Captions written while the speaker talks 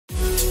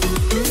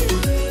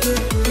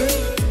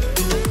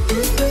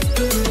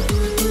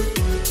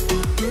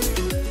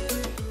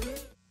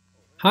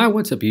Hi,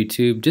 what's up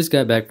YouTube? Just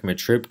got back from a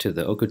trip to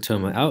the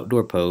Okatoma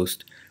Outdoor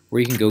Post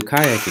where you can go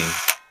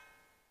kayaking.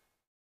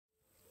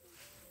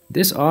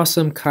 This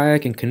awesome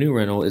kayak and canoe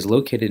rental is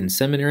located in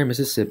Seminary,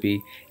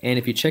 Mississippi, and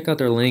if you check out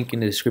their link in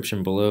the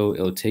description below,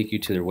 it'll take you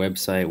to their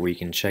website where you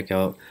can check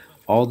out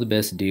all the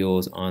best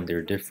deals on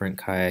their different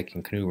kayak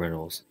and canoe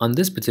rentals. On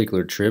this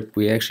particular trip,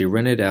 we actually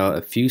rented out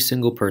a few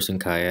single-person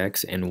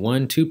kayaks and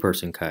one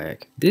two-person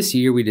kayak. This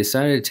year, we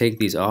decided to take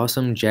these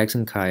awesome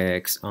Jackson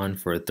kayaks on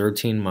for a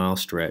 13-mile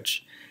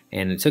stretch.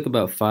 And it took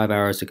about 5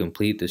 hours to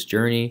complete this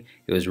journey.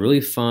 It was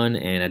really fun,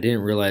 and I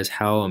didn't realize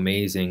how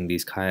amazing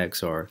these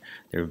kayaks are.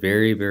 They're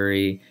very,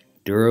 very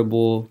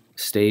durable,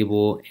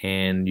 stable,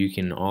 and you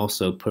can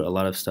also put a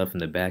lot of stuff in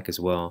the back as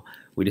well.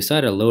 We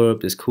decided to load up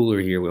this cooler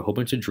here with a whole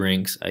bunch of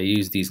drinks. I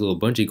used these little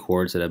bungee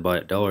cords that I bought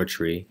at Dollar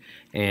Tree,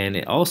 and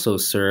it also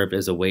served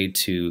as a way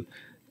to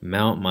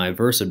mount my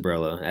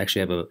Versabrella. I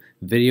actually have a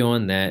video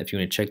on that. If you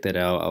want to check that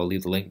out, I'll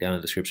leave the link down in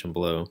the description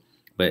below.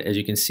 But as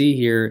you can see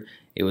here,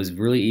 it was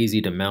really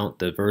easy to mount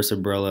the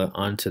Versabrella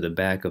onto the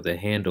back of the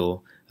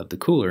handle of the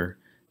cooler.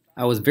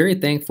 I was very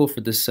thankful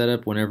for this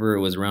setup whenever it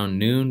was around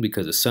noon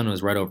because the sun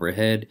was right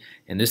overhead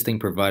and this thing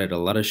provided a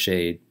lot of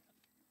shade.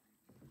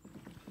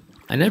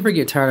 I never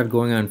get tired of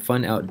going on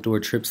fun outdoor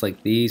trips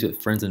like these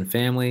with friends and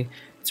family.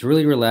 It's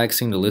really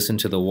relaxing to listen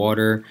to the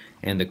water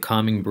and the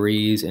calming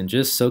breeze and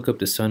just soak up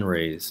the sun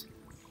rays.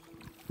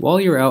 While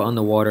you're out on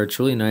the water, it's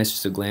really nice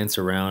just to glance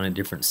around at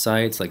different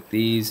sites like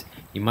these.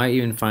 You might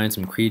even find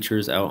some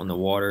creatures out on the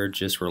water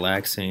just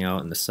relaxing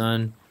out in the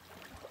sun.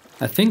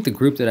 I think the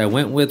group that I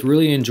went with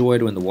really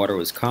enjoyed when the water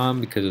was calm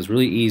because it was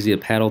really easy to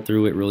paddle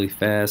through it really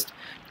fast,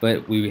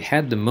 but we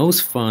had the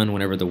most fun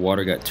whenever the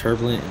water got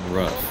turbulent and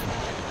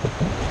rough.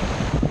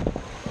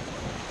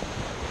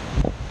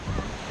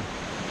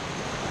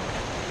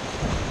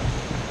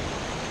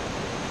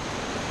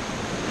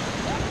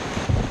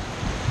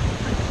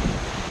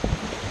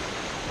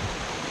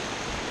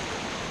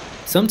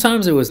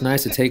 Sometimes it was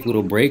nice to take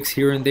little breaks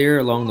here and there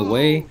along the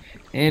way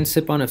and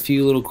sip on a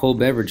few little cold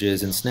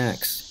beverages and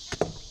snacks.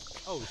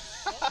 Oh,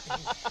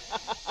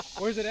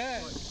 where's it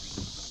at?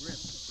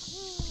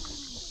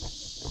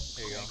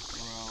 There you go.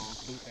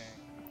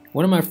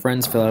 One of my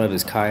friends fell out of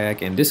his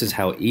kayak, and this is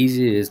how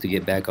easy it is to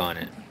get back on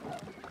it.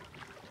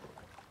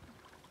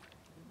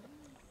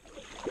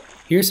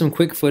 Here's some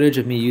quick footage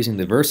of me using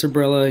the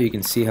Versabrella. You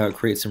can see how it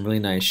creates some really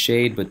nice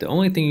shade, but the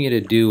only thing you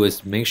need to do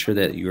is make sure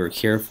that you are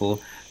careful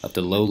of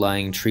the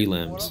low-lying tree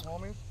limbs.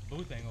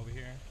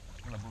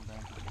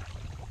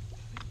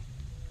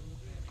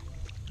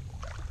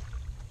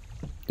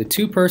 The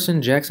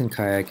two-person Jackson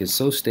kayak is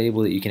so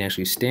stable that you can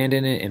actually stand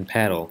in it and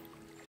paddle.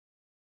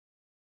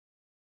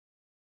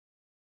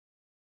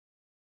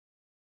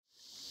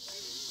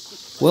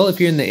 Well,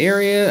 if you're in the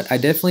area, I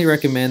definitely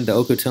recommend the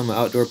Okatoma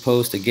Outdoor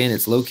Post. Again,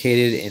 it's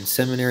located in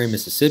Seminary,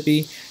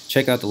 Mississippi.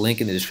 Check out the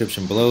link in the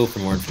description below for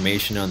more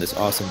information on this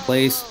awesome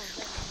place.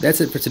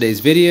 That's it for today's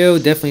video.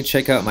 Definitely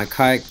check out my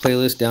kayak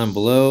playlist down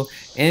below.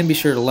 And be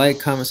sure to like,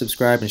 comment,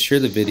 subscribe, and share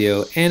the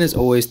video. And as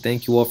always,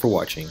 thank you all for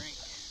watching.